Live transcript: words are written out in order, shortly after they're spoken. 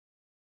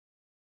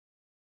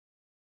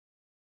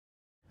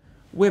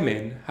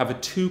Women have a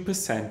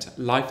 2%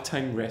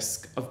 lifetime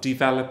risk of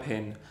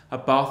developing a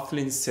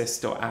Bartholin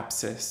cyst or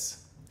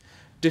abscess.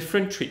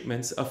 Different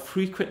treatments are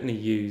frequently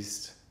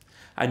used,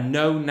 and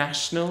no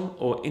national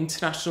or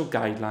international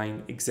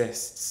guideline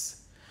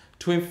exists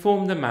to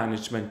inform the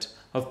management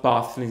of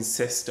Bartholin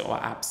cyst or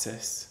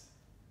abscess.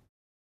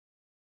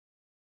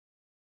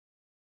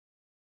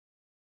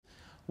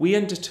 We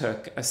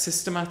undertook a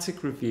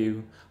systematic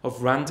review of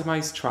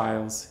randomised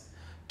trials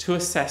to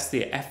assess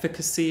the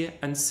efficacy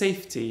and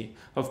safety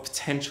of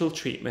potential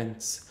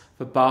treatments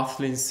for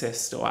Bartholin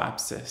cyst or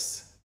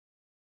abscess.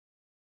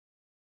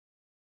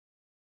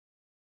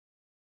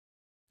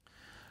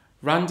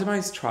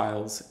 Randomised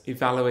trials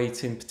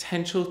evaluating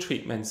potential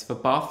treatments for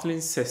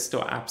Bartholin cyst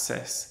or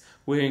abscess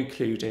were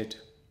included.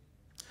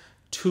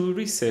 2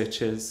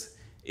 researchers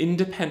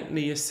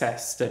independently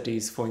assessed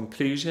studies for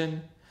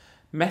inclusion,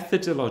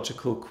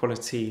 methodological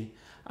quality,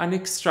 and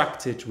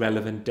extracted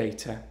relevant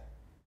data.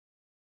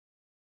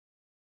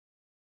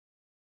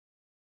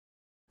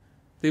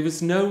 There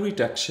was no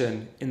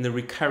reduction in the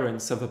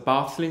recurrence of a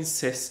Bartholin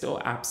cyst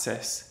or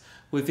abscess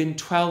within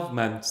 12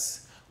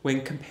 months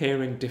when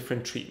comparing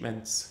different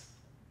treatments.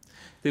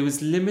 There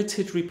was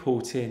limited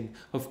reporting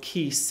of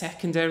key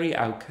secondary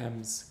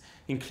outcomes,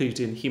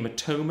 including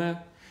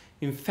hematoma,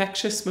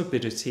 infectious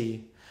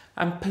morbidity,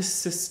 and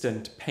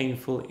persistent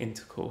painful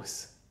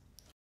intercourse.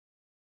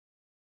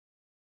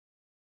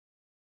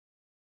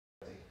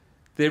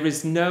 There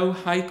is no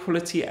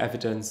high-quality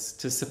evidence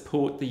to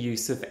support the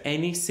use of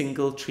any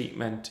single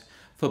treatment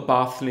for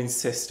Bartholin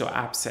cyst or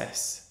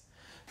abscess.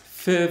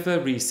 Further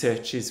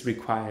research is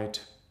required.